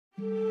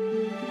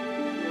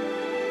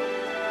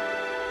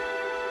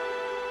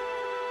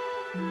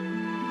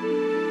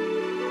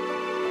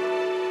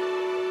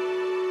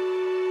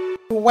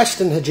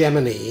Western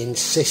hegemony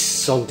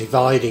insists on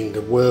dividing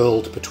the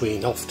world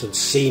between often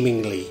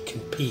seemingly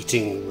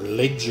competing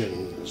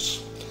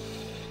religions.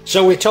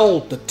 So we're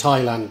told that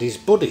Thailand is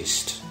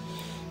Buddhist,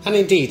 and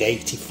indeed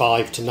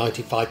 85 to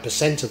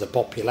 95% of the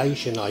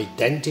population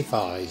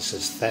identifies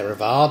as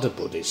Theravada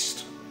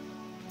Buddhist.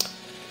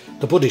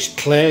 The Buddhist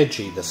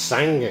clergy, the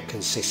Sangha,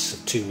 consists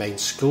of two main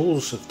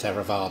schools of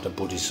Theravada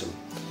Buddhism,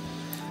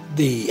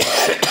 the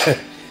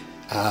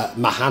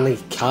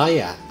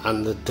Mahayana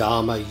and the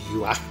Dharma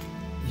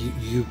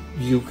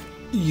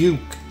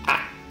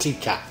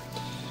Yukatika.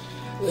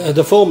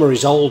 The former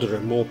is older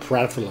and more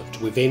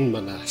prevalent within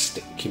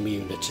monastic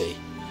community.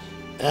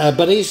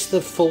 But is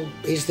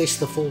this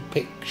the full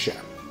picture?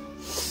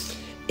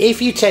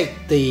 If you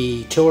take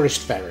the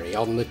tourist ferry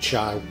on the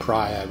Chao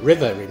Praha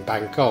River in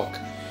Bangkok,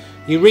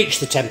 you reach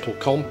the temple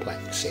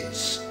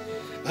complexes.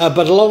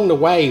 But along the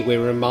way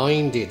we're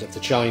reminded of the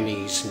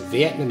Chinese and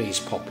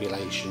Vietnamese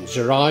populations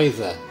are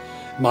either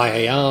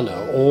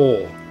Mahayana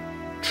or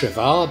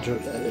Theravada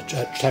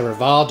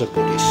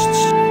Buddhists.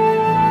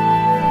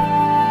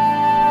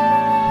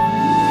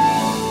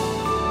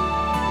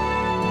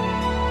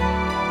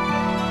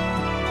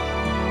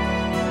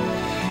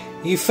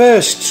 You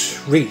first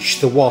reach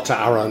the Wat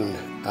Arun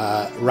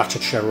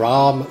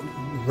Ratchawararam,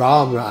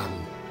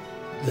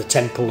 the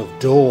Temple of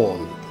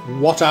Dawn.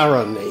 Wat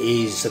Arun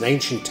is an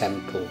ancient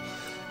temple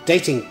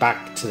dating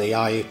back to the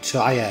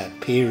Ayutthaya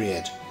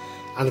period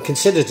and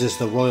considered as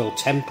the royal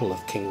temple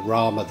of King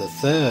Rama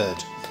II,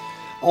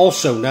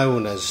 also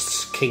known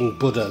as King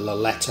Buddha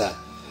Loetla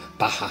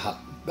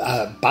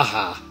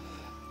Nabhalai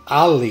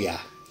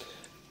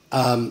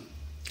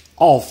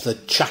of the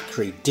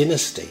Chakri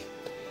Dynasty.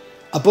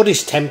 A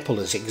Buddhist temple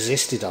has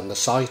existed on the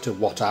site of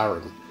Wat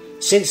Arun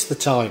since the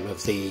time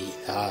of the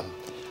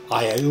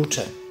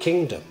Ayutthaya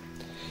Kingdom.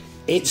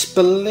 It's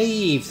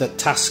believed that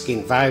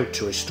Taskin vowed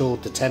to restore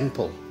the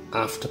temple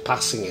after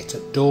passing it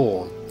at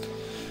dawn.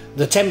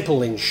 The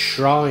temple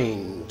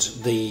enshrined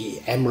the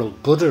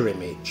Emerald Buddha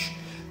image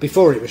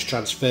before it was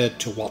transferred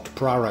to Wat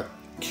Praha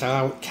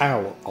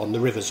River on the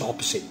river's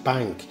opposite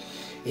bank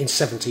in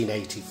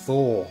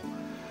 1784.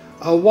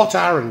 Wat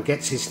Arun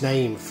gets its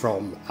name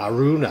from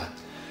Aruna,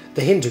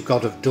 the Hindu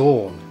god of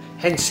dawn,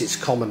 hence its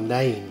common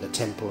name, the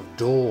Temple of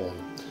Dawn.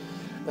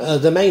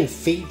 The main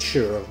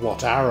feature of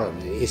Wat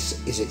Arun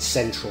is its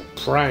central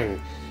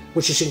prang,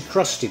 which is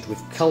encrusted with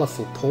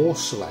colourful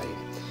porcelain.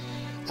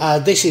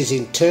 This is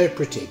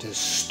interpreted as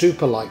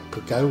stupa-like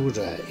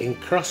pagoda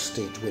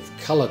encrusted with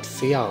coloured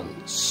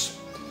faience.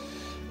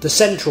 The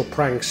central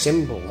prang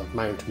symbol of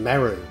Mount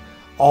Meru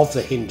of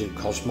the Hindu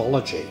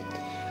cosmology.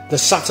 The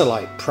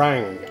satellite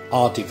prang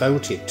are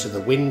devoted to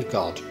the wind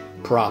god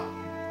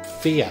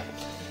Prapya.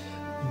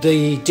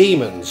 The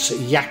demons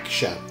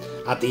Yaksha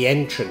at the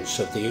entrance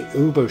of the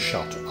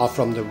Uboshot are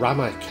from the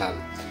Ramayana,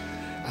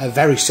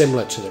 very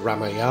similar to the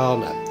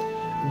Ramayana.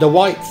 The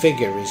white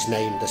figure is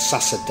named the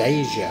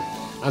Sasadeja,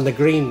 and the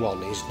green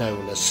one is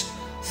known as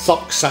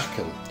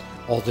Thoksakan,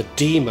 or the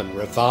demon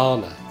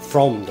Ravana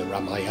from the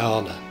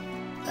Ramayana.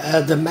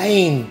 The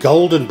main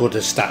golden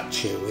Buddha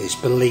statue is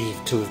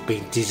believed to have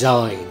been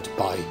designed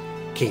by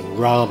King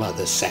Rama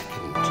II.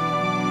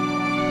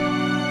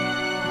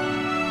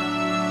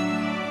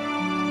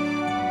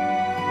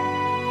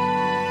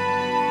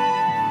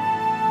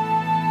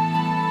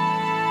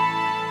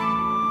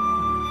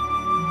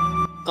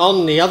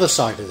 On the other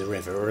side of the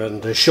river,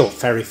 and a short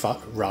ferry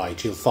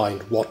ride, you'll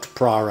find Wat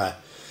Praha,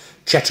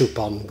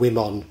 Chetupon,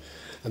 Wimon,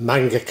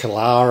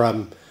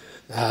 Mangakalaram,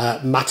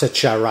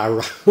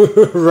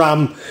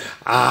 Matachararam,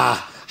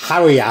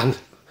 Harian,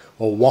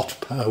 or Wat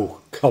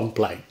Po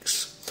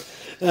complex.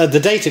 The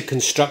date of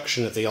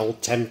construction of the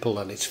old temple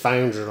and its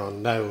founder are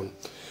unknown,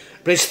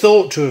 but it's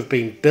thought to have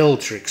been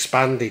built or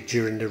expanded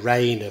during the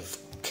reign of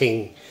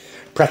King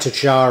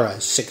Pratachara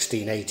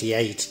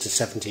 1688 to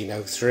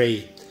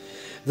 1703.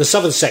 The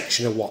southern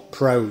section of Wat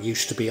Pro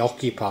used to be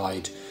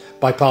occupied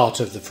by part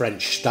of the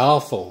French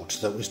Star Fort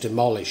that was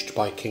demolished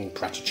by King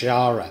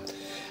Pratachara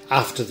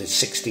after the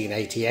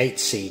 1688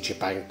 siege of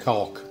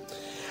Bangkok.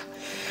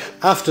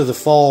 After the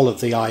fall of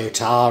the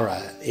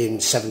Ayutthaya in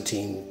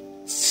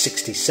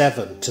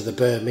 1767 to the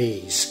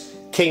Burmese,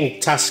 King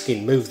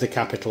Taskin moved the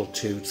capital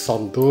to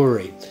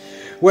Thonburi,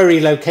 where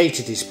he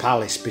located his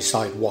palace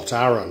beside Wat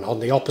Arun on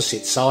the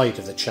opposite side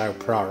of the Chao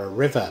Praha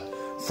River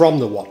from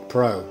the Wat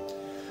Pro.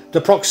 The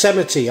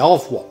proximity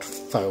of Wat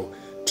Pho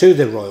to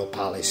the royal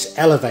palace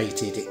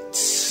elevated it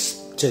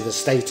to the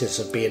status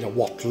of being a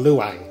Wat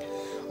Luang,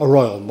 a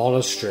royal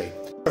monastery.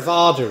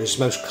 Theravada is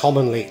the most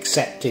commonly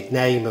accepted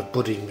name of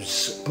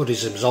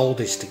Buddhism's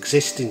oldest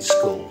existing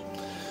school.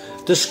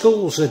 The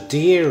school's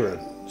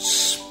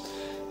adherents,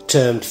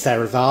 termed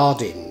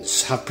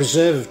Theravadins, have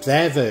preserved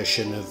their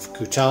version of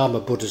Gautama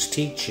Buddha's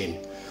teaching,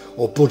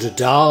 or Buddha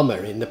Dharma,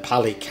 in the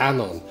Pali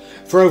Canon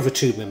for over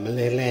 2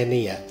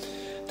 millennia.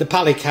 The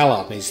Pali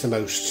Canon is the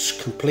most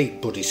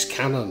complete Buddhist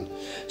canon,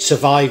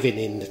 surviving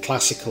in the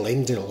classical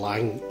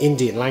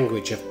Indian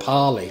language of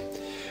Pali,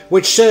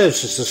 which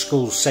serves as the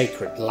school's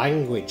sacred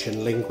language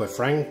and lingua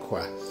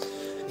franca.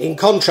 In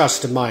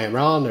contrast to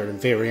Mahayana and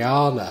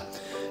Vajrayana,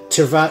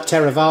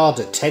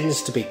 Theravada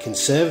tends to be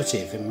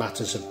conservative in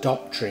matters of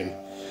doctrine,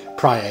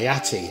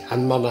 prayati,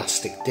 and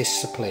monastic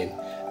discipline,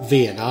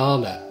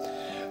 Vijnana.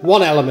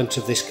 One element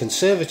of this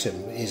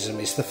conservatism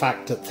is the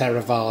fact that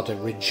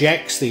Theravada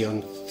rejects the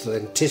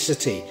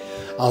authenticity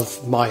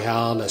of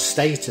Mahayana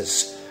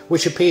status,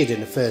 which appeared in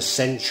the 1st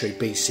century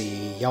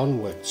BCE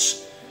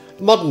onwards.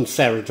 Modern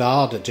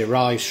Theravada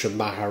derives from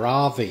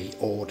Maharavi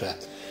order,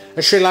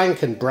 a Sri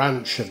Lankan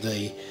branch of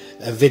the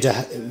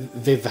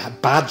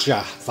Vibhajavada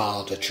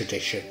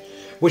tradition,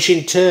 which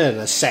in turn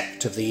a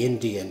sect of the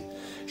Indian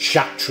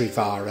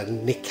Kshatrivara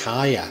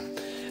Nikaya.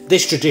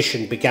 This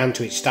tradition began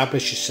to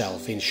establish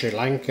itself in Sri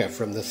Lanka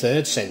from the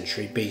 3rd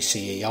century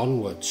BCE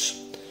onwards.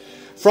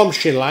 From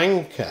Sri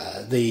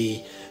Lanka,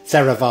 the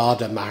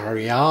Theravada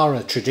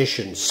Mahayana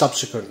tradition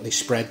subsequently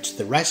spread to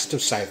the rest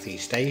of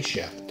Southeast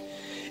Asia.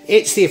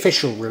 It's the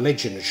official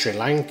religion of Sri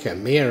Lanka,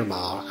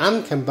 Myanmar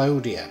and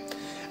Cambodia,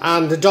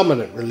 and the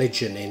dominant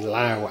religion in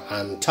Laos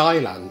and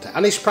Thailand,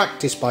 and is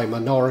practiced by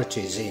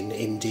minorities in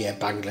India,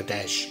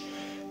 Bangladesh,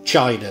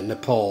 China,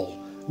 Nepal,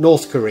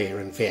 North Korea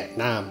and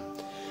Vietnam.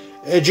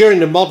 During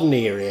the modern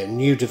era,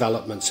 new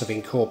developments have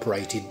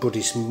incorporated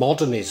Buddhist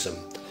modernism,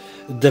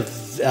 the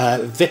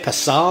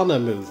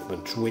Vipassana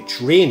movement,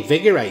 which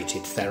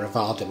reinvigorated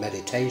Theravada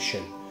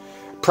meditation,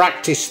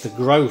 practiced the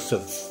growth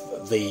of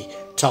the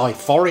Thai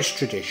forest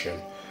tradition,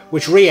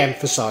 which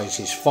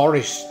re-emphasises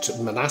forest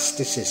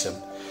monasticism,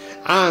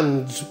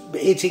 and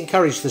it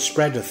encouraged the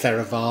spread of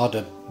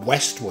Theravada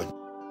westward.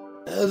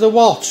 The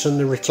Wat and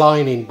the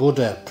reclining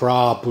Buddha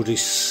Praha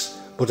Buddhists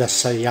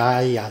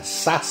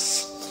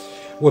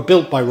were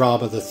built by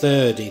Rama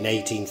III in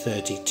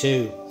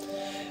 1832.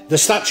 The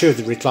statue of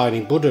the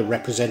reclining Buddha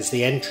represents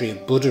the entry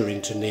of Buddha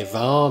into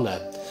nirvana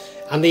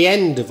and the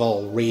end of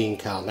all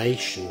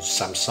reincarnations,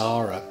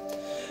 samsara.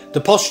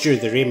 The posture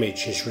of the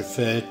image is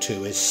referred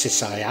to as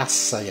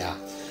sisayasaya,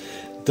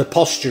 the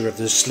posture of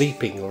the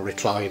sleeping or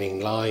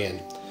reclining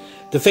lion.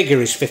 The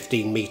figure is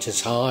 15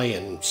 metres high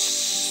and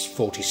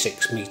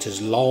 46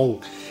 metres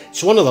long.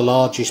 It's one of the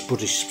largest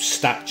Buddhist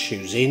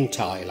statues in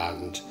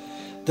Thailand.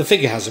 The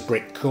figure has a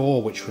brick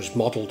core which was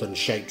modelled and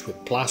shaped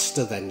with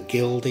plaster, then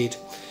gilded.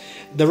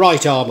 The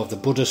right arm of the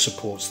Buddha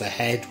supports the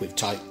head with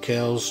tight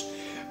curls,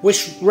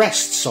 which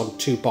rests on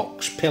 2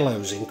 box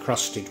pillows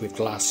encrusted with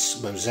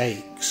glass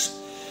mosaics.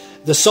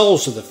 The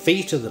soles of the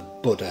feet of the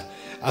Buddha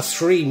are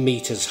 3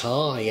 metres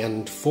high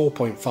and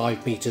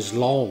 4.5 metres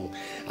long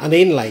and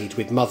inlaid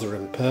with mother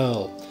and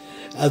pearl.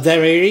 They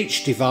are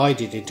each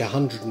divided into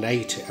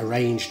 108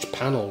 arranged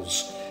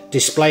panels,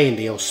 displaying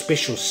the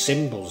auspicious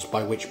symbols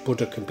by which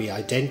Buddha can be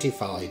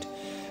identified,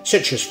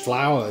 such as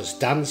flowers,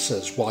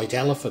 dancers, white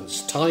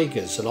elephants,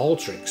 tigers and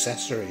altar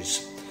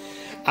accessories.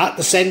 At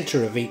the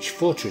centre of each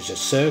foot is a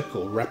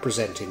circle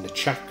representing the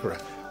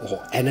chakra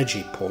or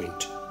energy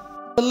point.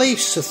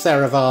 Beliefs of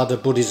Theravada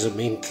Buddhism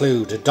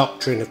include a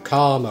doctrine of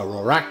karma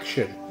or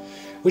action,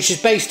 which is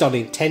based on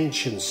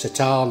intention,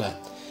 sadhana,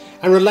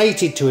 and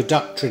related to a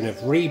doctrine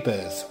of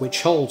rebirth,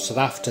 which holds that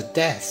after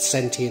death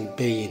sentient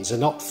beings are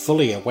not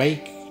fully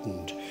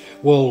awakened,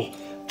 will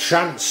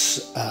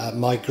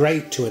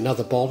migrate to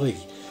another body,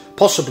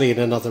 possibly in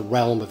another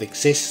realm of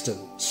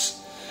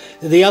existence.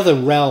 The other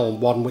realm,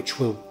 one which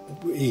will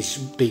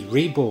be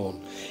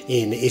reborn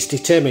in, is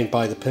determined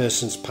by the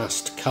person's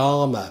past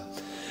karma.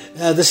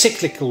 The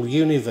cyclical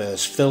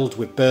universe filled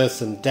with birth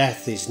and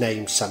death is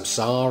named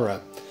samsara.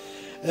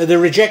 The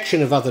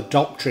rejection of other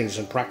doctrines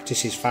and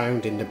practices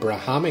found in the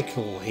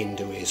Brahmanical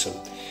Hinduism,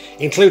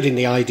 including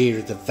the idea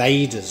of the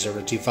Vedas are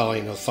a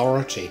divine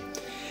authority.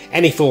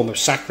 Any form of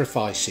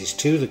sacrifices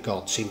to the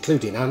gods,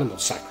 including animal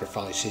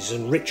sacrifices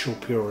and ritual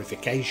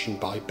purification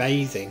by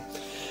bathing,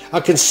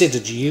 are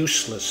considered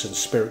useless and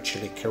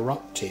spiritually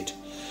corrupted.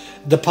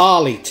 The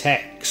Pali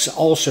texts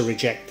also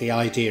reject the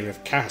idea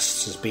of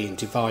castes as being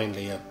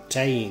divinely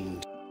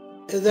obtained.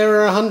 There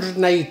are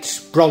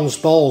 108 bronze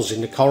balls in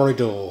the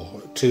corridor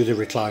to the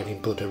reclining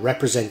Buddha,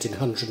 representing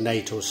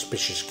 108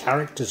 auspicious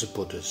characters of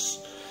Buddhas.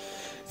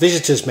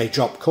 Visitors may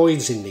drop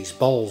coins in these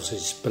balls,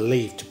 is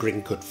believed to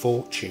bring good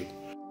fortune.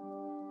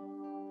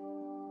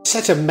 A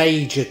set of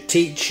major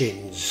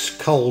teachings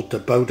called the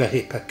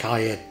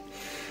Bodhipakaya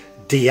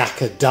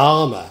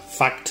Dhyakadharma,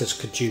 factors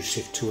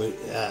conducive to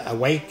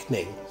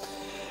awakening.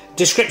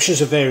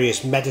 Descriptions of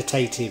various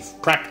meditative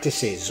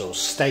practices or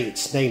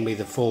states, namely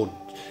the 4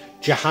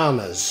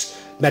 jhanas,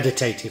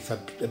 meditative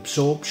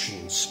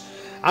absorptions,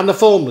 and the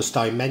formless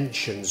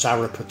dimensions,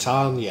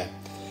 arapatanya.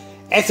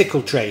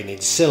 Ethical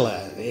training,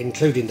 sila,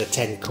 including the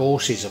 10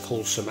 courses of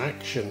wholesome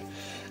action,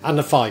 and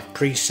the 5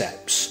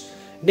 precepts.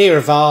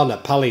 Nirvana,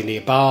 Pali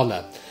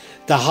Nibbana,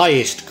 the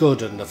highest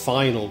good and the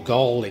final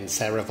goal in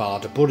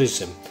Theravada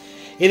Buddhism.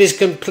 It is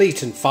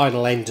complete and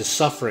final end of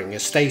suffering, a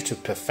state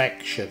of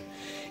perfection.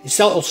 It's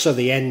also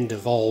the end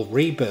of all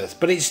rebirth,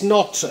 but it's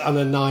not an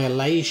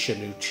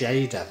annihilation,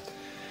 ucheda.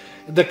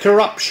 The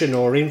corruption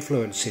or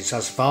influences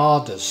as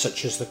vadas,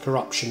 such as the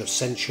corruption of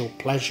sensual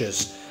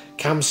pleasures,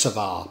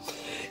 kamsava,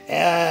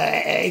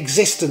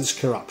 existence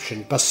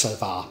corruption,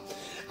 basava,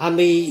 and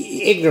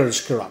the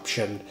ignorance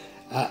corruption,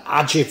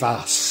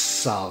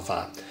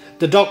 Ajivasava,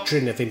 the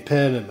doctrine of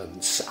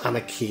impermanence,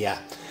 Anakia,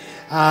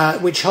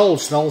 which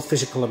holds that all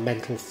physical and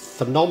mental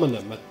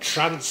phenomena are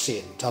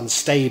transient,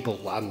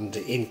 unstable and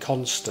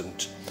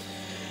inconstant.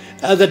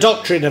 The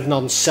doctrine of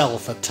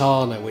non-self,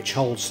 Atana, which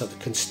holds that the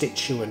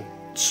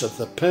constituents of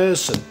the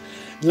person,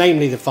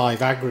 namely the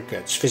five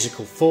aggregates,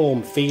 physical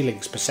form,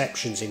 feelings,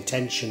 perceptions,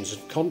 intentions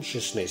and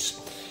consciousness,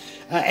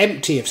 are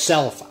empty of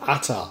self,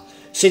 Atta,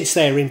 since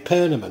they are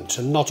impermanent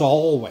and not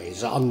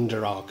always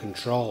under our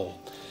control.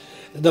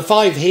 The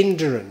five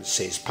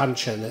hindrances,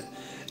 Pancha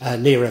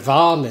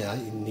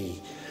Niravani,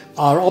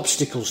 are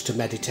obstacles to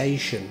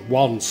meditation: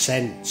 1,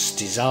 sense,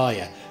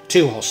 desire;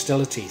 2,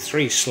 hostility;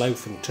 3,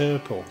 sloth and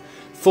torpor;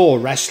 4,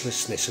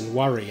 restlessness and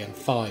worry; and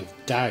 5,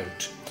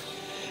 doubt.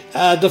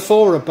 The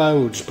 4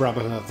 abodes,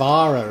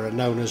 Brahmavara, are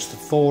known as the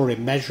 4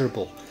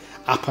 immeasurable,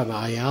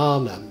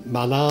 Apanayana,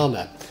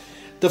 Manana.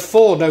 The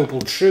 4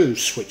 noble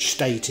truths which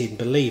state in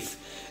belief: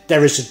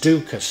 there is a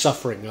dukkha,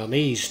 suffering,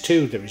 unease;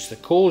 2, there is the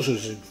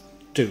causes of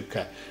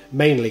dukkha,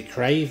 mainly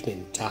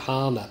craving,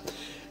 Tahana.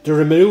 The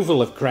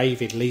removal of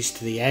craving leads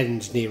to the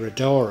end,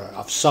 Nirodhara,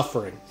 of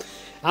suffering.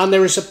 And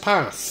there is a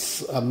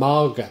path, a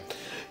marga,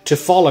 to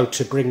follow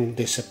to bring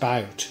this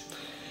about.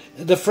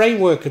 The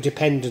framework of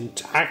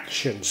dependent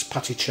actions,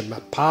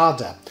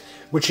 Paticamapada,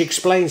 which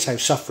explains how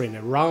suffering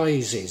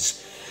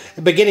arises,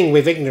 beginning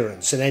with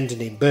ignorance and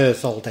ending in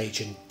birth, old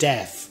age and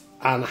death,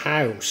 and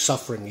how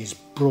suffering is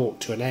brought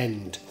to an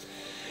end.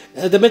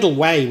 The middle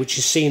way, which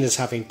is seen as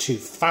having 2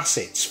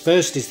 facets.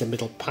 First is the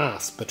middle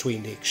path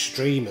between the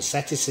extreme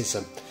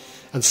asceticism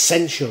and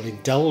sensual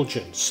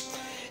indulgence.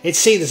 It's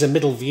seen as a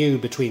middle view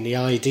between the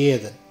idea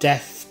that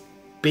death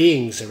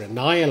beings are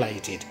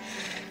annihilated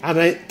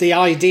and the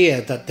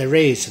idea that there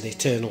is an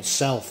eternal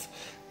self,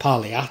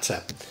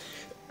 Paliata.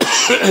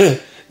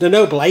 The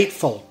Noble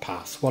Eightfold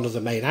Path, one of the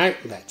main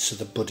outlets of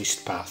the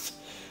Buddhist path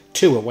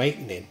to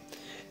awakening.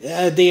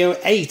 The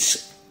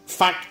 8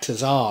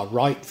 factors are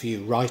right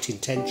view, right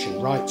intention,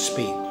 right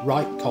speech,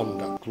 right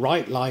conduct,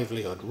 right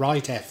livelihood,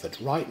 right effort,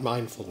 right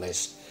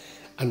mindfulness,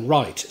 and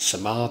right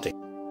samadhi.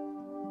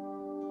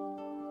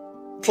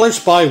 Close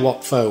by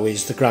Wat Pho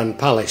is the Grand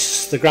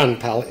Palace. The Grand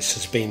Palace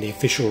has been the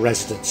official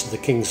residence of the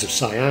kings of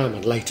Siam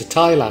and later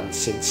Thailand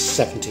since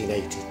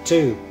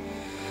 1782.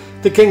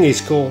 The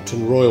King's court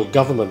and royal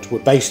government were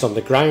based on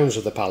the grounds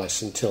of the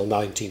palace until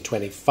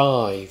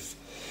 1925.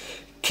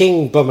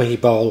 King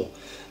Bhumibol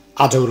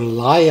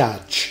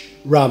Adulyadej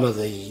Rama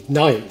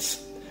IX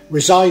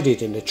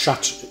resided in the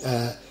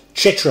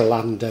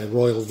Chitralanda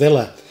royal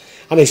villa,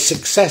 and his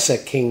successor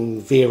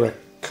King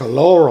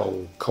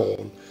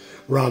Virakalorongkorn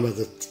Rama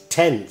X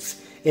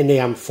in the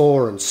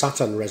Amphoran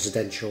Satan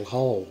residential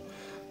hall,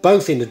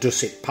 both in the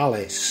Dusit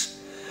Palace,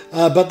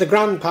 but the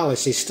Grand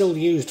Palace is still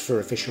used for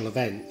official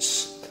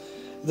events.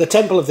 The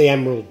Temple of the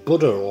Emerald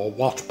Buddha, or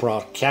Wat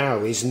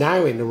Praha, is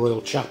now in the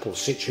royal chapel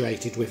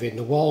situated within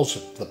the walls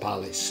of the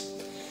palace.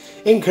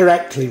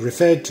 Incorrectly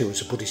referred to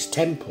as a Buddhist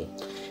temple,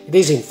 it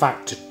is in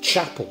fact a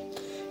chapel.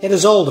 It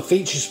has all the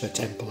features of a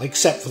temple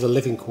except for the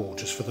living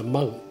quarters for the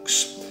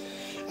monks.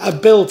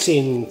 Built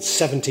in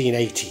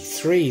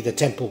 1783, the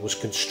temple was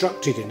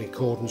constructed in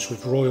accordance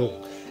with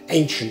royal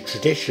ancient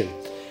tradition,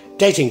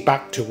 dating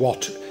back to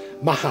Wat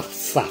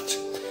Mahathat,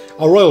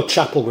 a royal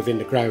chapel within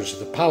the grounds of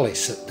the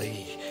palace at the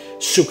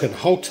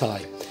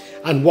Sukhanhothai,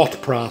 and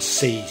Wat Praha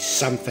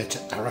Samphet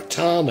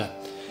Aratana.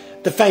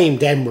 The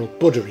famed Emerald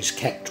Buddha is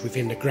kept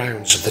within the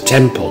grounds of the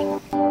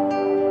temple.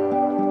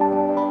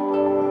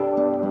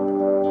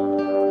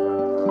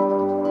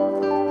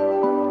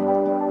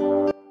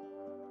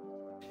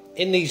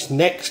 In these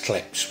next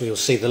clips we'll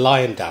see the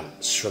lion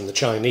dance from the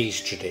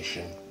Chinese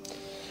tradition,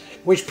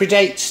 which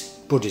predates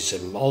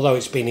Buddhism, although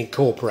it's been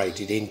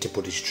incorporated into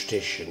Buddhist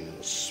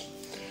traditions.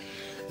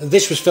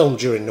 This was filmed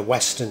during the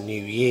Western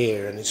New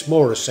Year, and it's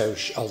more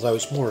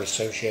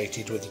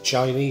associated with the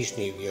Chinese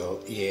New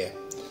Year.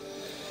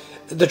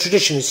 The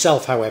tradition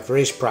itself, however,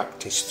 is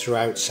practiced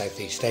throughout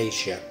Southeast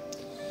Asia.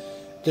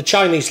 The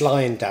Chinese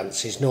lion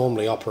dance is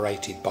normally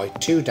operated by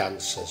 2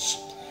 dancers,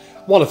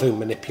 one of whom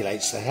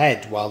manipulates the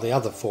head while the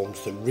other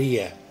forms the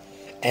rear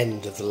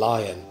end of the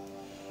lion.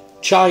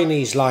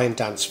 Chinese lion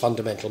dance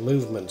fundamental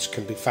movements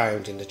can be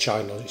found in the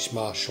Chinese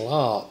martial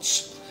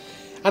arts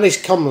and is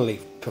commonly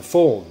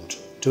performed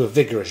to a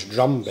vigorous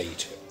drum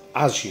beat,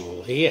 as you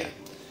will hear.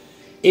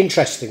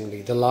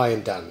 Interestingly, the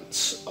lion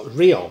dance,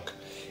 Riog,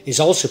 is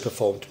also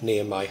performed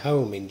near my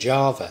home in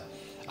Java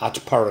at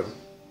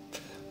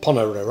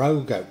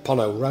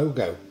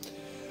Ponorogo.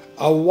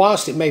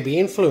 Whilst it may be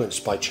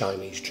influenced by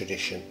Chinese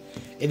tradition,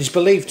 it is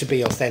believed to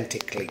be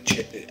authentically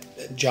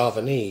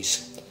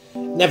Javanese.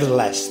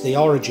 Nevertheless, the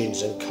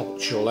origins and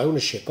cultural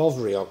ownership of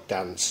Riog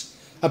dance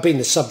have been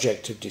the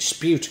subject of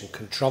dispute and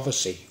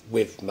controversy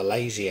with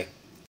Malaysia.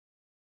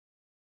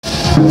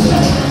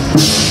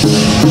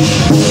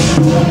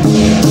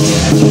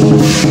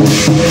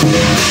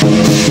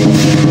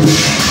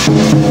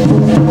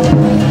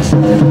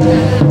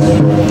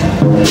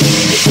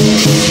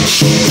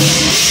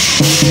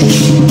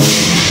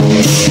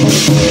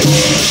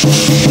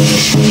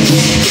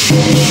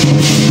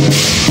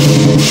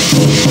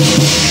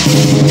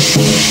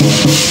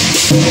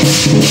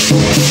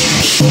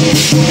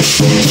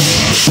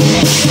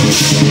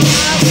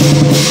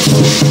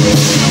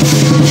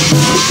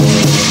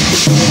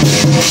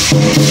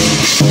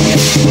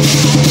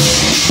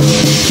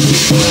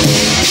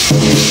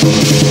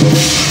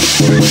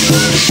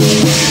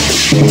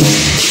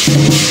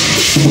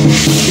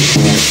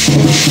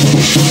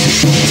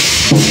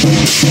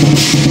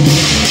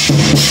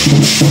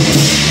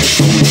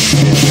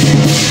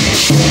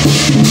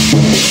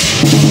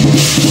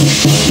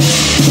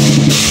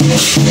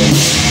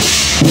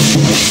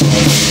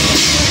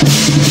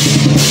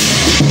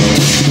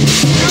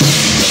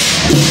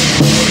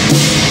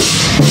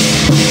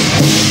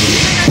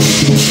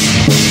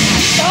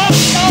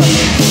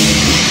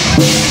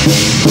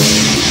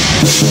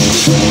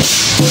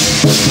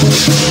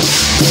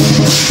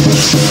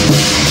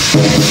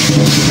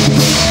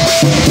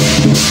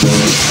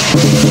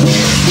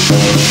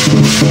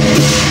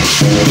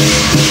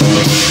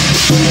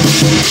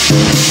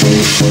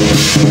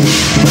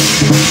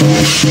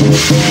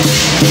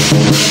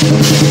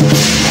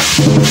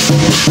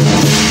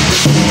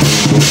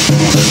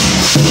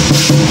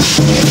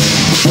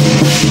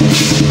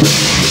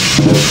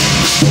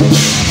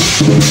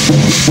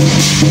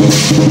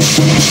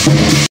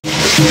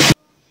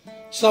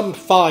 Some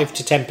 5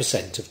 to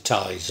 10% of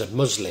Thais are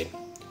Muslim.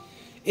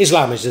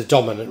 Islam is the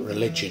dominant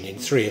religion in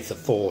 3 of the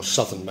 4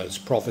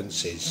 southernmost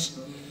provinces,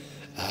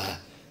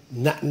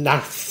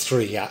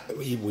 Nathdrawat,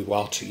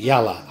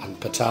 Yala and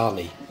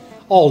Patani,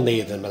 all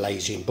near the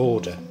Malaysian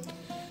border.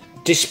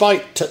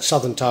 Despite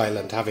southern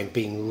Thailand having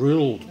been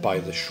ruled by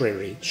the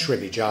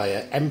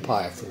Srivijaya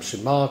Empire from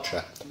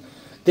Sumatra,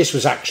 this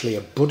was actually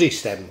a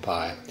Buddhist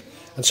empire,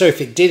 and so if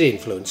it did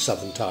influence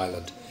southern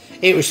Thailand,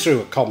 it was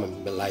through a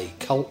common Malay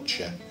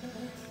culture.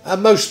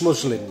 Most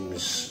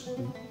Muslims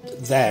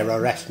there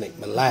are ethnic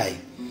Malay,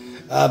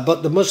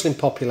 but the Muslim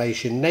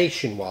population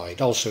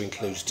nationwide also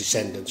includes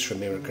descendants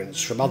from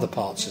immigrants from other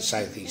parts of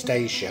Southeast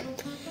Asia,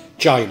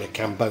 China,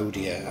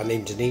 Cambodia and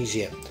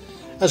Indonesia,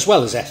 as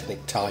well as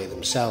ethnic Thai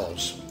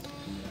themselves.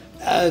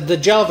 The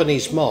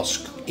Javanese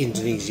mosque,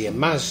 Indonesia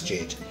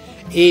Masjid,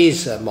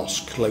 is a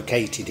mosque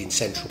located in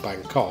central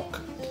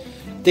Bangkok.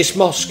 This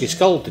mosque is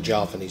called the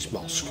Javanese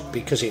Mosque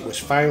because it was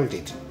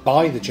founded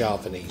by the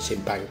Javanese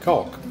in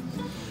Bangkok.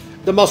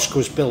 The mosque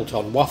was built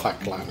on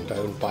Wafak land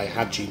owned by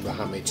Haji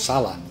Muhammad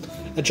Salah,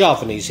 a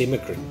Javanese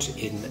immigrant,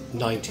 in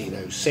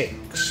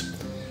 1906.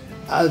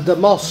 The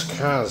mosque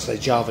has a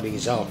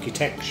Javanese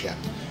architecture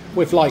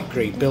with light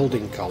green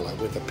building colour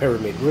with a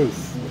pyramid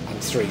roof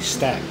and 3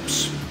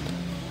 steps.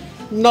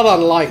 Not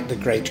unlike the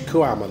Great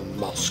Kuaman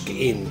Mosque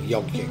in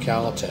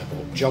Yogyakarta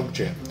or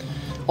Jogja,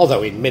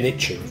 although in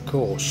miniature of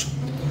course.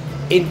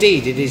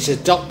 Indeed, it is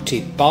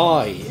adopted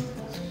by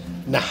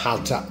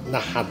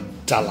Nahdlatul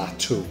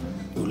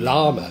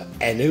Ulama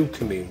NU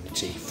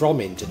community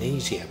from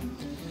Indonesia.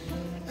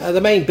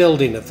 The main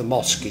building of the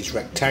mosque is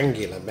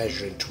rectangular,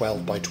 measuring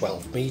 12 by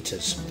 12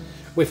 metres,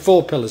 with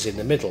 4 pillars in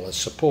the middle as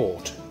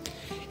support.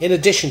 In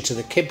addition to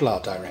the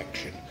Qibla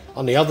direction,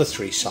 on the other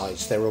 3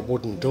 sides there are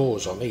wooden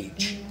doors on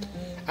each.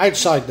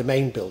 Outside the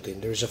main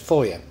building there is a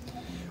foyer,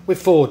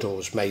 with 4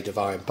 doors made of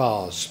iron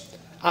bars.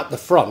 At the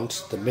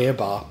front, the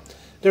mirbar,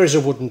 there is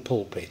a wooden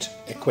pulpit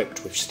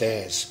equipped with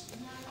stairs.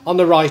 On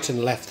the right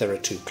and left there are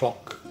 2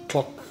 clock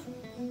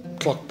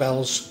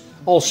bells,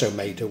 also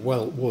made of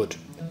wood.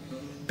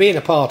 Being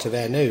a part of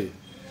NU,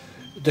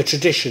 the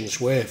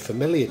traditions were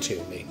familiar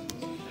to me,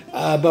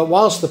 but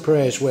whilst the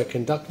prayers were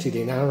conducted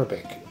in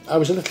Arabic, I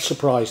was a little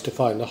surprised to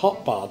find the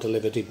hot bar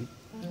delivered in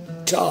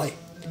Thai.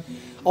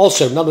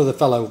 Also, none of the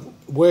fellow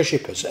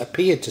worshippers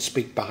appeared to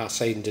speak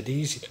Bahasa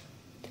Indonesia,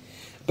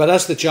 but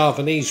as the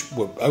Javanese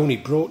were only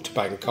brought to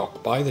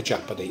Bangkok by the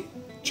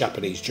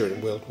Japanese during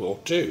World War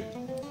II,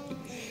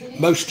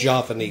 most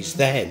Javanese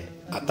then,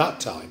 at that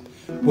time,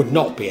 would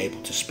not be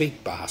able to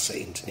speak Bahasa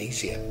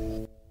Indonesia.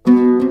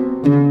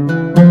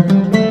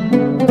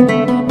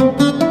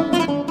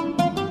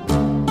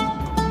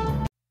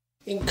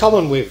 In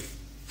common with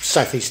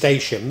Southeast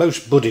Asia,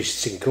 most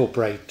Buddhists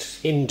incorporate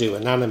Hindu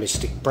and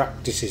animistic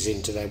practices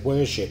into their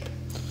worship.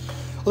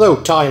 Although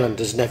Thailand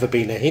has never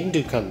been a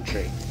Hindu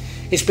country,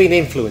 it's been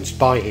influenced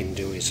by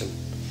Hinduism.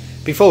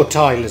 Before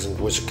Thailand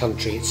was a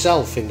country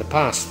itself, in the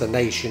past the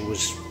nation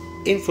was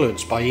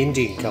influenced by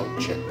Indian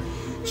culture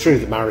through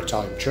the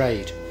maritime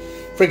trade.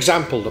 For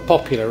example, the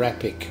popular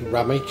epic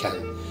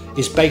Ramayana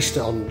is based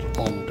on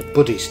the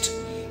Buddhist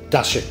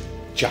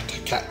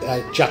Jataka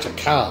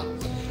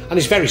and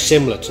is very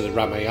similar to the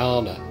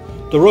Ramayana.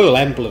 The royal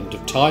emblem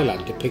of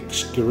Thailand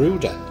depicts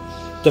Garuda,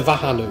 the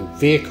Vahanu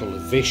vehicle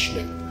of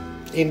Vishnu.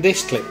 In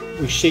this clip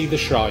we see the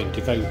shrine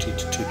devoted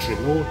to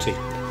Trimurti.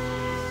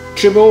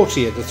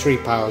 Trimurti are the 3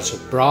 powers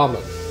of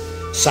Brahman,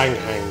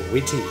 Sanghang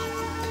Vidhi,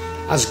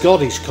 as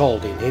God is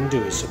called in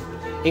Hinduism,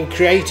 in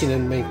creating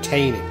and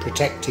maintaining,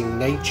 protecting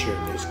nature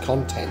and its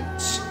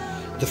contents.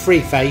 The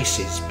 3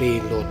 faces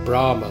being Lord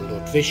Brahma,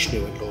 Lord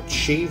Vishnu and Lord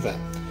Shiva.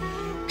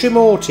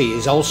 Trimurti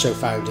is also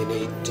found in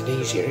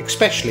Indonesia,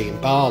 especially in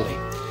Bali,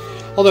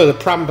 although the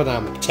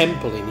Prambanan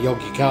temple in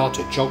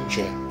Yogyakarta,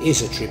 Jogja,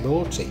 is a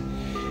Trimurti.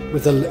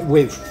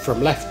 with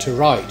from left to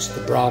right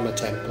the Brahma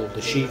temple,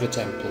 the Shiva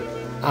temple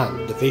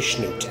and the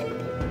Vishnu temple.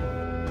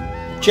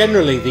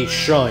 Generally these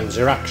shrines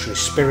are actually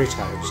spirit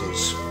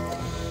houses.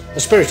 A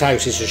spirit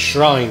house is a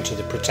shrine to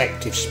the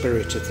protective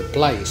spirit of the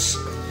place.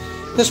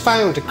 That's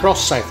found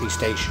across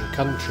Southeast Asian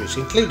countries,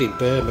 including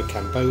Burma,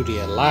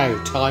 Cambodia,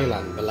 Laos,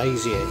 Thailand,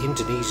 Malaysia,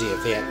 Indonesia,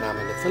 Vietnam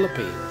and the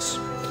Philippines.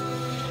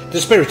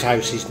 The spirit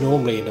house is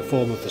normally in the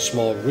form of a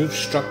small roof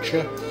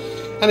structure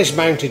and is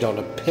mounted on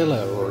a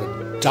pillar or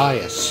a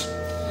dais.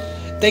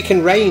 They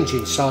can range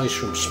in size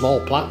from small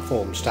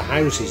platforms to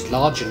houses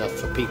large enough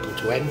for people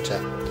to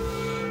enter.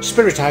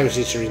 Spirit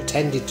houses are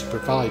intended to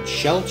provide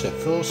shelter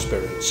for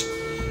spirits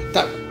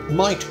that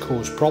might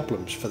cause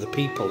problems for the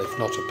people if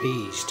not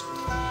appeased.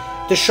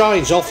 The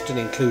shrines often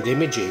include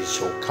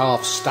images or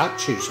carved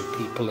statues of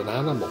people and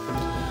animal.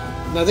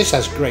 Now this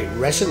has great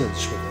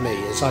resonance with me,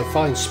 as I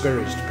find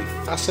spirits to be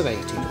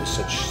fascinated with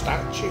such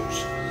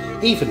statues,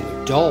 even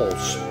with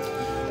dolls.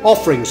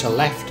 Offerings are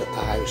left at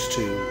the house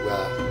to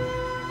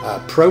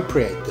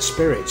appropriate the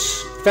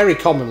spirits. Very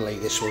commonly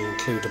this will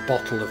include a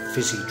bottle of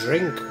fizzy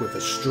drink with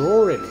a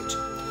straw in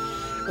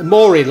it.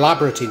 More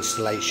elaborate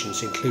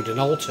installations include an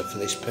altar for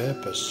this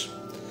purpose.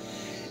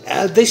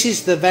 This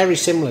is very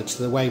similar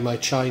to the way my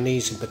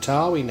Chinese and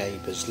Batawi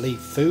neighbours leave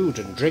food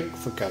and drink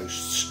for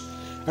ghosts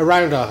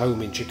around our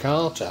home in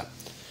Jakarta.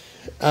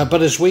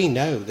 But as we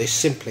know, this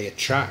simply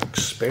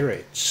attracts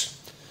spirits.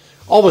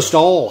 Almost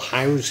all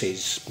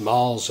houses,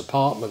 malls,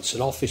 apartments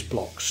and office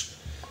blocks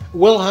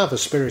will have a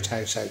spirit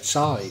house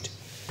outside.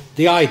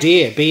 The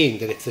idea being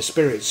that if the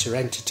spirits are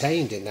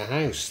entertained in the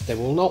house, they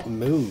will not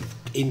move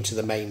into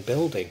the main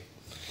building.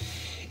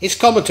 It's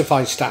common to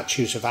find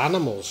statues of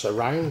animals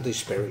around the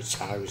spirits'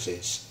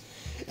 houses.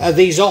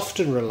 These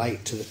often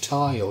relate to the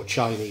Thai or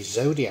Chinese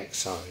zodiac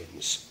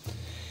signs.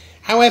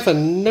 However,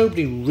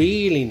 nobody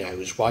really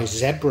knows why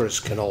zebras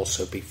can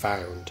also be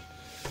found,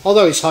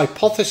 although it's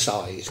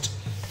hypothesised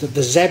that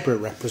the zebra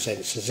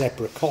represents a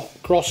zebra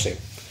crossing,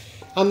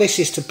 and this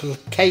is to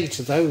placate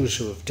those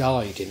who have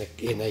died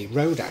in a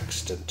road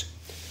accident.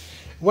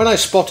 When I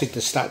spotted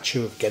the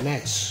statue of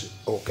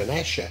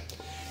Ganesha,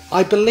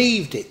 I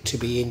believed it to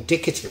be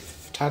indicative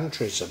of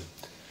Tantrism.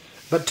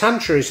 But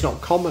Tantra is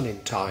not common in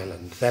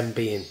Thailand, them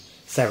being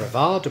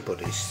Theravada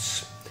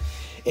Buddhists.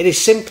 It is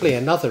simply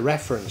another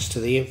reference to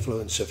the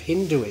influence of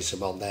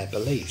Hinduism on their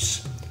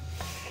beliefs.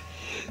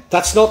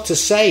 That's not to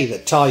say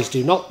that Thais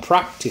do not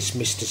practice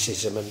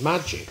mysticism and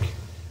magic,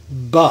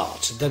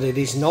 but that it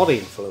is not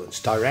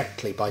influenced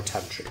directly by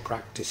tantric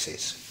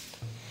practices.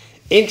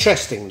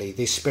 Interestingly,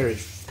 these spirit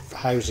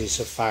houses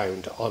are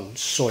found on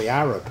Soy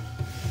Arab,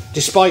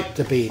 despite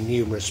there being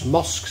numerous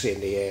mosques in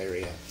the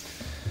area,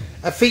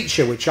 a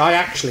feature which I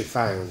actually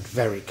found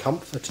very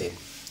comforting.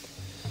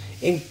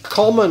 In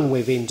common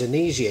with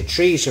Indonesia,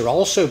 trees are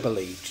also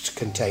believed to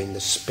contain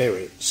the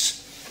spirits,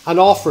 and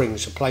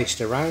offerings are placed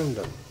around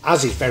them,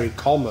 as is very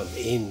common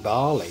in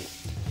Bali.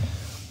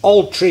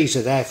 Old trees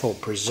are therefore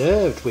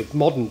preserved, with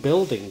modern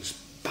buildings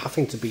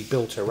having to be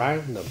built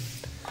around them.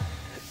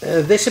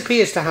 This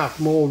appears to have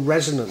more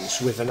resonance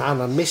with an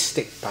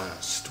animistic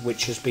past,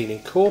 which has been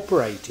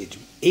incorporated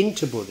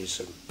into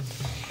Buddhism,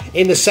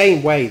 in the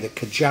same way that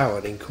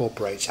Kejawen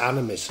incorporates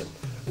animism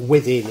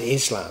within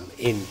Islam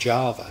in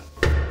Java.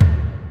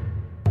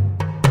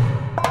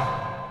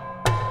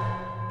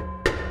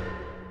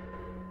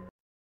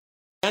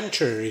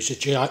 Yantra is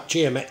a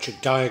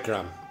geometric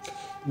diagram,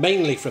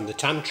 mainly from the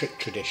tantric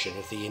tradition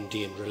of the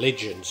Indian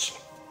religions.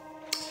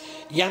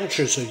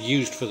 Yantras are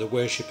used for the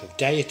worship of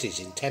deities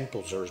in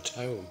temples or at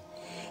home,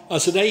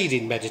 as an aid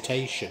in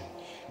meditation,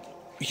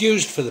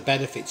 used for the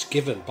benefits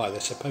given by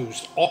the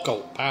supposed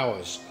occult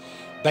powers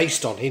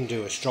based on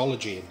Hindu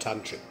astrology and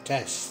tantric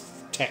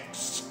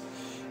texts.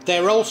 They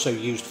are also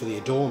used for the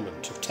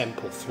adornment of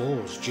temple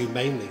floors, due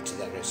mainly to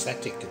their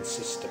aesthetic and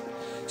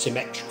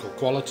symmetrical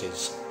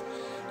qualities.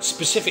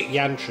 Specific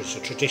yantras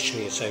are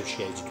traditionally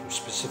associated with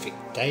specific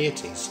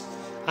deities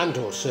and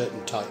or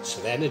certain types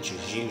of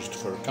energies used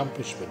for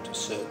accomplishment of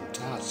certain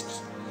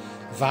tasks,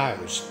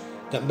 vows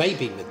that may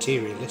be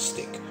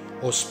materialistic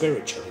or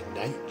spiritual in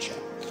nature.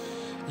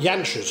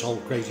 Yantras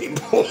hold great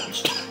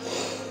importance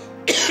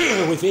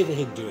within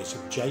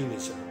Hinduism,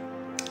 Jainism,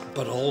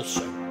 but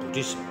also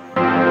Buddhism.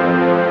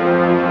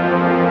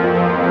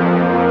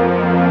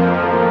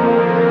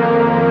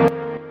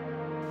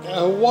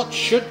 What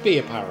should be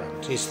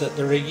apparent is that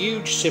there are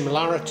huge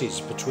similarities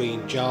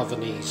between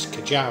Javanese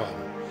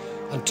Kejawen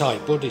and Thai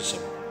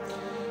Buddhism,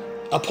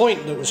 a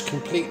point that was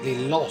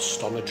completely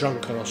lost on a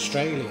drunken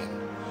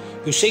Australian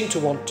who seemed to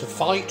want to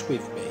fight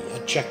with me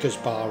at Checkers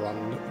Bar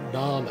on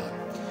Nana.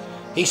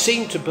 He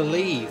seemed to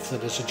believe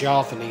that as a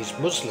Javanese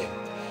Muslim,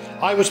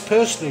 I was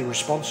personally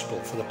responsible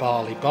for the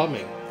Bali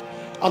bombing.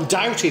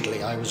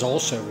 Undoubtedly, I was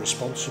also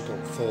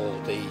responsible for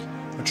the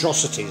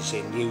atrocities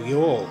in New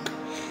York,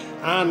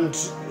 and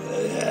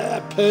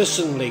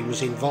personally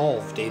was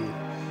involved in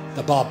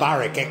the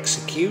barbaric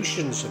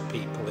executions of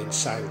people in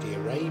Saudi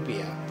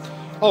Arabia.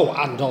 Oh,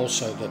 and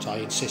also that I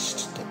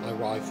insist that my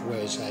wife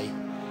wears a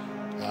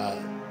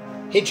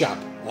hijab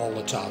all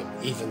the time,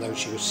 even though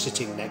she was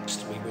sitting next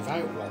to me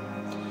without one.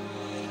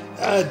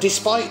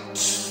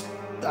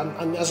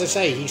 And as I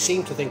say, he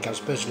seemed to think I was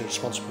personally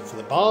responsible for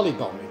the Bali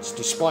bombings,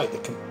 despite the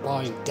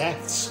combined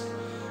deaths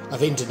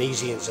of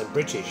Indonesians and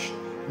British,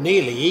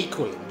 nearly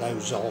equaling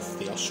those of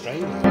the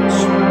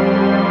Australians.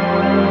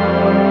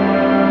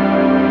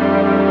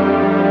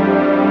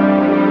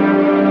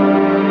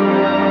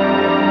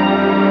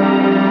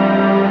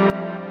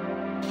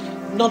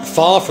 Not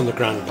far from the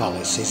Grand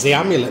Palace is the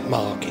amulet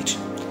market.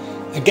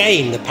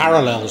 Again, the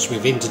parallels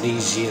with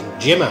Indonesian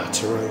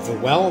jimat are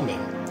overwhelming.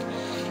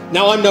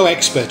 Now, I'm no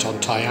expert on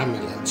Thai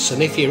amulets,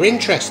 and if you're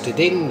interested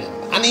in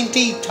them, and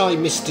indeed Thai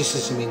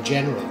mysticism in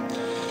general,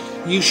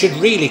 you should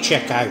really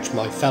check out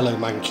my fellow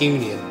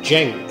Mancunian,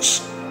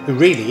 Jenks, who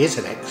really is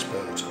an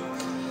expert.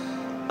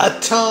 A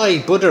Thai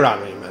Buddha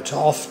amulet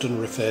often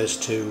refers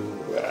to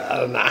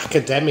an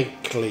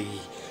academically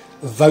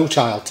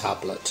votive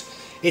tablet.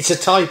 It's a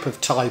type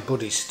of Thai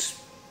Buddhist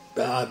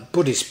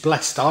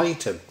blessed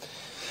item.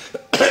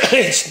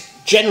 It's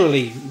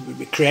generally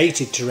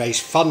created to raise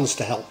funds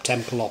to help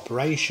temple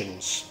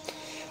operations.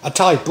 A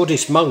Thai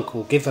Buddhist monk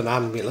will give an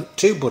amulet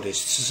to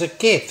Buddhists as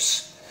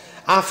gifts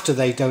after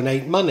they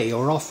donate money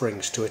or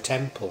offerings to a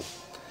temple.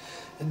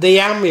 The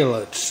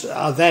amulets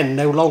are then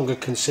no longer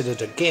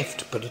considered a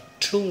gift but a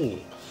tool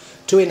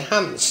to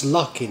enhance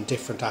luck in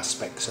different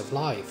aspects of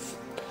life.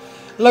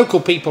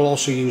 Local people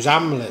also use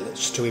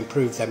amulets to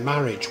improve their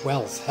marriage,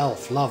 wealth,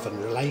 health, love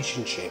and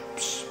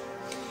relationships.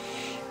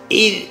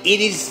 It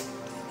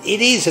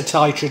is a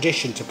Thai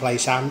tradition to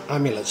place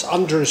amulets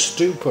under a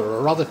stupa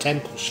or other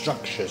temple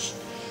structures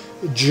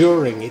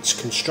during its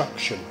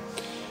construction.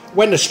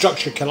 When a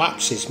structure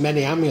collapses,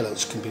 many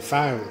amulets can be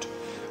found,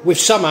 with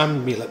some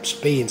amulets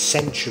being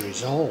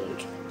centuries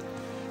old.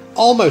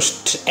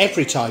 Almost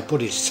every Thai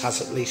Buddhist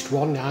has at least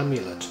one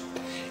amulet.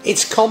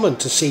 It's common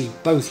to see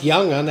both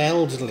young and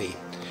elderly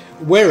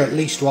wear at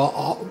least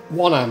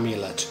one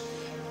amulet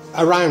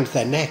around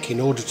their neck in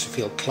order to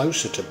feel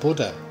closer to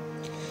Buddha.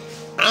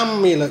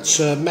 Amulets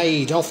are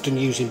made often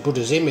using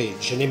Buddha's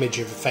image, an image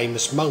of a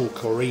famous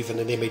monk, or even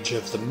an image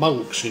of the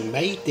monks who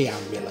made the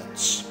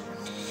amulets.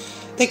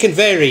 They can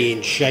vary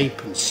in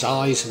shape and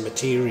size and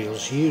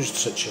materials used,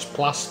 such as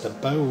plaster,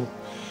 bone,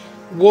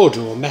 wood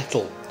or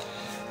metal.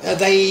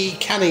 They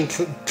can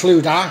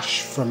include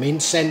ash from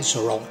incense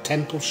or old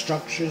temple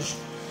structures,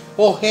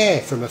 or hair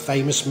from a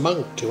famous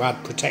monk to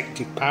add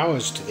protective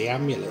powers to the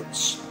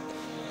amulets.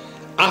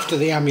 After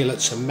the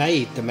amulets are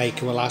made, the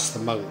maker will ask the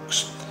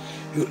monks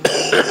who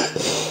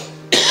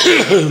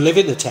live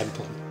in the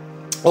temple,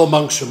 or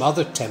monks from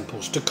other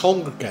temples, to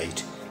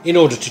congregate in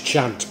order to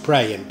chant,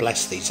 pray and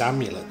bless these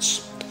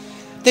amulets.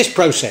 This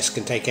process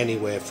can take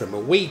anywhere from a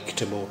week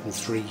to more than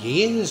 3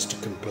 years to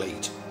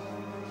complete.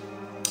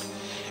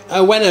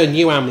 When a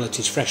new amulet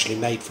is freshly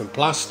made from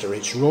plaster,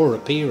 its raw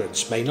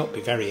appearance may not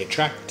be very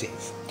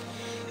attractive.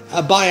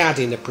 By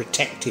adding a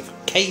protective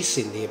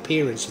casing, the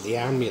appearance of the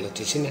amulet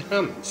is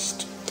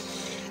enhanced,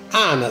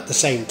 and at the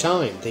same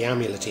time the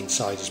amulet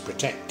inside is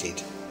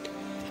protected.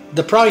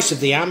 The price of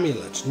the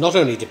amulet not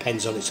only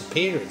depends on its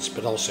appearance,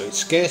 but also its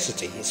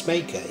scarcity, its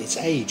maker, its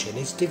age and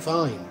its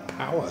divine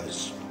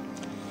powers.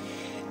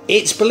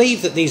 It's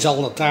believed that these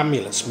old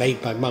amulets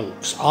made by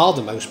monks are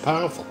the most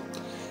powerful,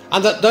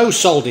 and that those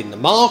sold in the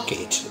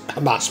market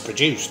are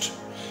mass-produced.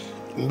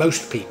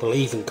 Most people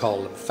even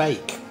call them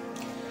fake.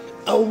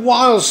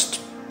 Whilst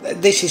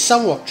this is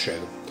somewhat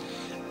true,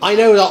 I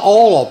know that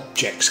all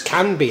objects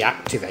can be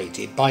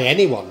activated by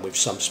anyone with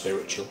some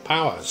spiritual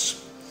powers.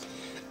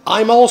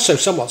 I'm also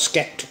somewhat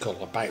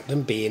sceptical about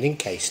them being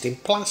encased in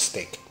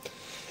plastic,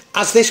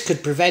 as this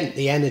could prevent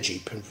the energy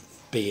from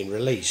being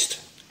released.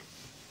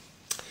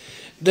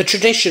 The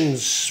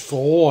traditions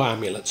for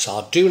amulets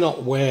are: do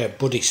not wear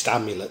Buddhist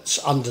amulets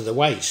under the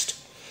waist.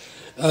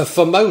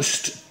 For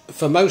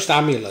most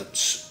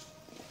amulets,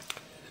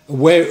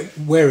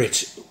 wear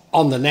it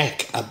on the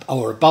neck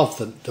or above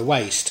the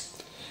waist.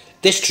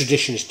 This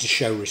tradition is to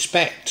show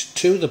respect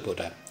to the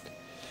Buddha.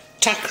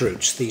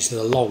 Takroots, these are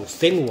the long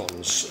thin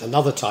ones,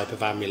 another type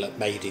of amulet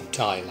made in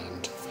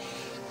Thailand,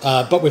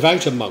 but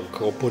without a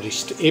monk or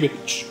Buddhist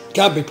image,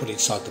 can be put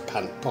inside the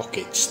pant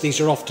pockets. These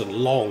are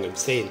often long and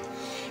thin,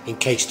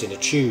 encased in a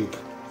tube.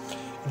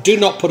 Do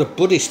not put a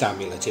Buddhist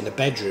amulet in a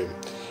bedroom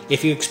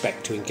if you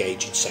expect to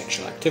engage in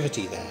sexual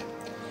activity there.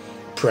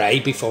 Pray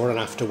before and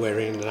after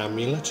wearing an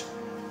amulet,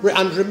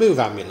 and remove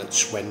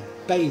amulets when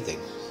bathing.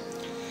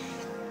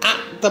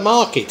 At the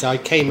market I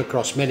came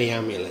across many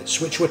amulets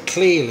which were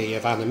clearly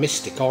of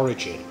animistic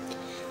origin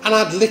and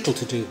had little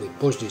to do with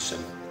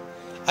Buddhism.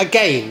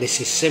 Again, this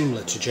is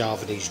similar to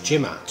Javanese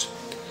jimat,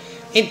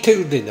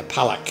 including the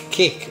palak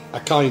kik, a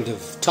kind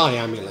of Thai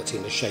amulet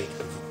in the shape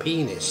of a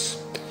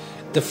penis.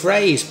 The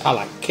phrase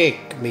palak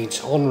kik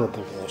means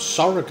honourable or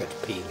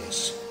surrogate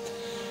penis.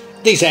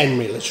 These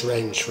amulets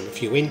range from a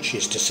few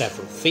inches to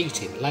several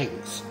feet in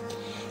length.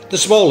 The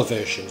smaller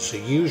versions are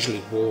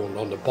usually worn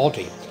on the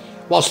body,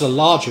 whilst the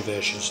larger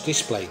versions are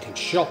displayed in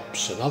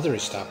shops and other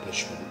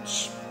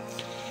establishments.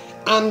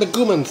 And the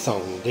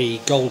gumanthong, the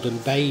golden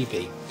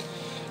baby,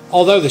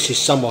 although this is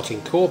somewhat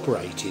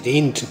incorporated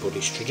into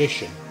Buddhist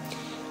tradition.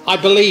 I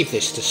believe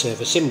this to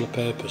serve a similar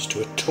purpose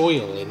to a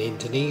toil in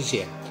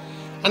Indonesia,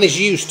 and is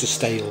used to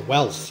steal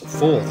wealth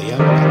for the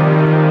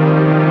owner.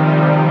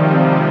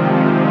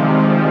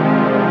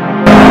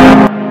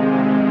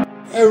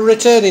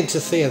 Returning to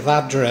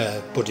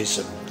Theravada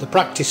Buddhism, the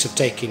practice of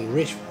taking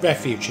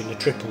refuge in the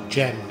triple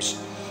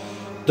gems,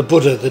 the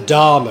Buddha, the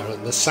Dharma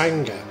and the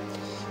Sangha,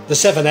 the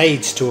 7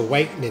 aids to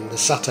awakening, the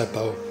Satta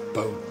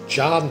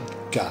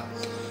Bojjhanga,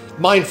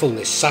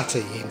 mindfulness,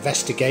 sati,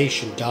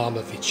 investigation,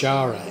 dharma,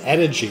 vichara,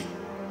 energy,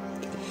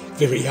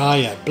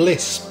 viraya,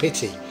 bliss,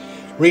 piti,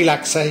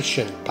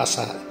 relaxation,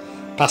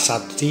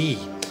 passaddhi,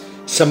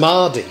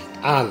 samadhi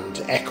and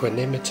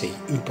equanimity,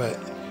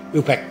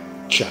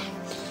 upekkha.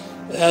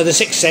 The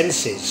 6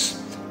 senses,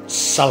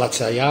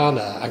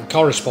 salatayana, and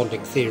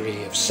corresponding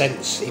theory of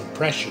sense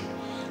impression,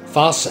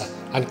 phasa,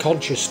 and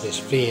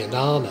consciousness,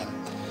 vijnana.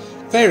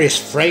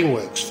 Various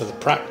frameworks for the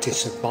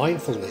practice of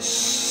mindfulness,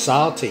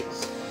 sati,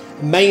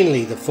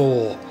 mainly the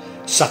 4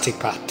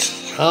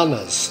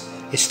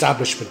 satipatthanas,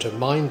 establishment of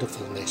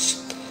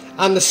mindfulness,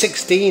 and the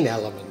 16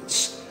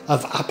 elements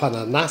of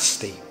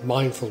apananasti,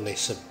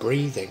 mindfulness of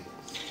breathing.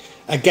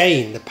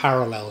 Again, the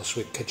parallels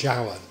with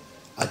Kajawa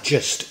are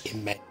just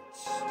immense.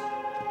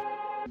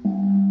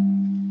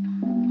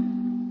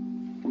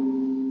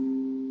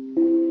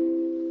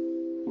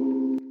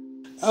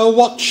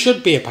 What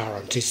should be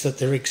apparent is that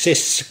there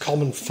exists a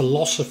common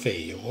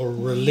philosophy or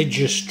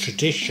religious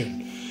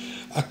tradition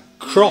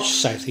across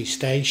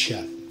Southeast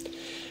Asia.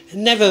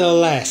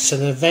 Nevertheless,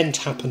 an event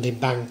happened in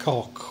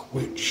Bangkok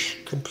which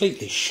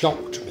completely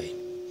shocked me.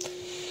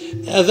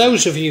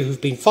 Those of you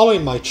who've been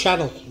following my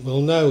channel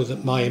will know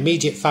that my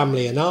immediate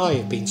family and I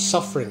have been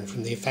suffering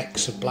from the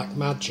effects of black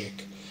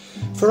magic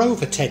for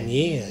over 10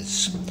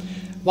 years.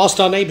 Whilst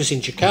our neighbours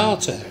in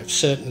Jakarta have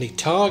certainly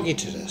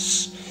targeted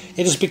us,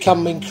 it has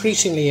become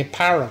increasingly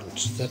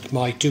apparent that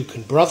my Duke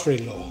and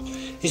brother-in-law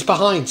is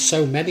behind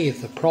so many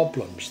of the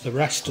problems the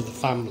rest of the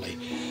family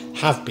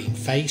have been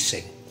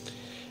facing.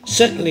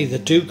 Certainly the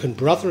Duke and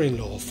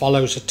brother-in-law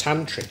follows a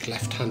tantric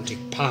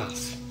left-handed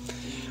path.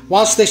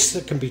 Whilst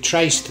this can be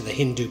traced to the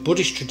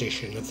Hindu-Buddhist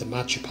tradition of the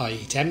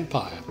Majapahit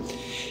Empire,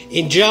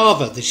 in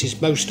Java this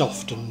is most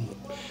often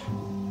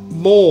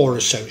more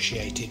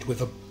associated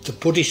with the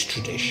Buddhist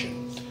tradition.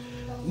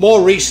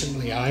 More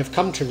recently, I have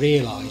come to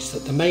realise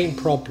that the main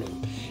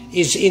problem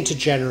is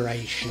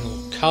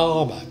intergenerational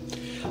karma.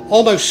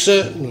 Almost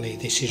certainly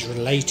this is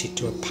related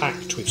to a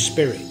pact with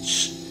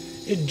spirits,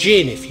 a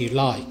jinn if you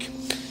like,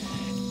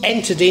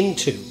 entered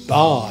into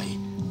by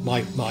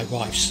my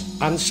wife's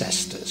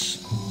ancestors.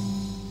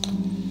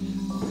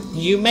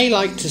 You may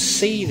like to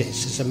see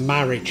this as a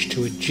marriage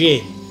to a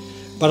jinn,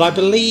 but I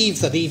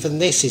believe that even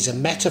this is a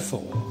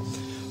metaphor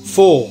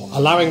for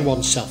allowing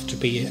oneself to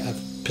be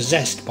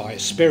possessed by a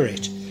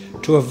spirit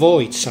to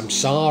avoid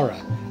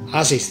samsara,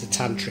 as is the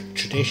tantric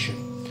tradition.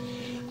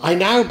 I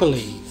now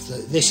believe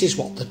that this is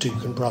what the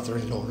Duke and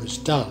brother-in-law has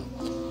done,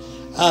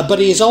 but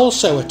he is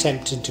also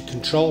attempting to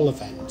control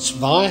events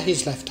via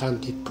his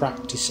left-handed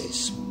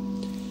practices.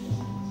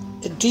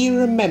 Do you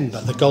remember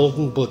the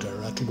Golden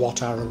Buddha at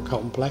Wat Arun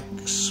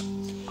complex?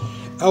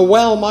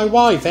 Well, when my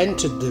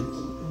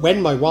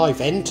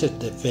wife entered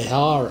the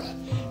vihara,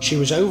 she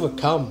was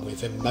overcome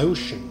with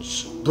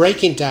emotions,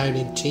 breaking down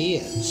in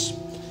tears.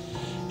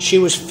 She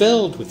was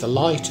filled with the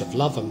light of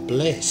love and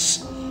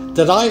bliss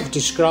that I've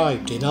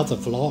described in other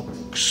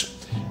vlogs,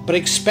 but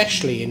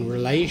especially in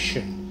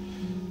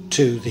relation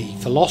to the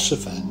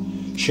philosopher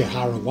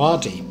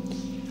Shaharawadi.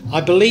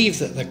 I believe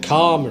that the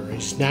karma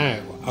is now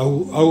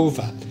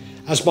over,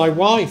 as my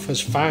wife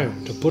has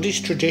found a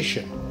Buddhist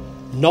tradition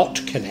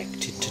not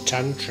connected to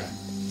Tantra.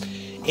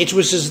 It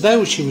was as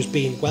though she was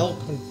being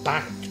welcomed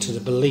back to the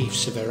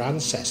beliefs of her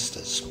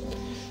ancestors,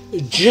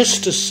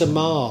 just as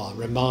Samar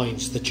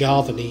reminds the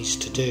Javanese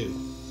to do.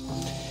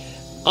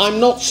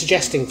 I'm not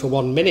suggesting for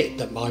 1 minute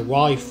that my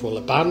wife will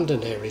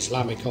abandon her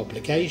Islamic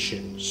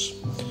obligations,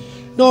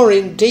 nor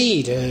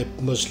indeed her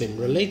Muslim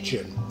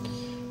religion,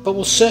 but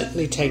will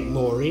certainly take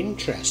more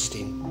interest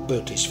in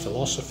Buddhist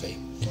philosophy.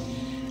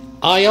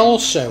 I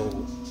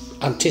also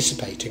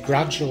anticipate a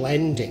gradual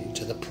ending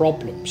to the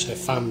problems her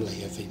family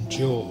have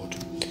endured.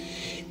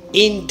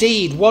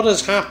 Indeed, what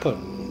has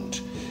happened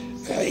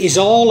is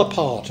all a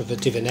part of a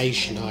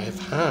divination I have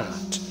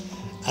had,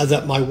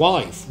 that my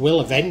wife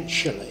will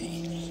eventually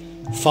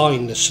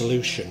find the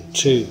solution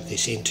to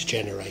this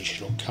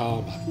intergenerational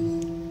karma.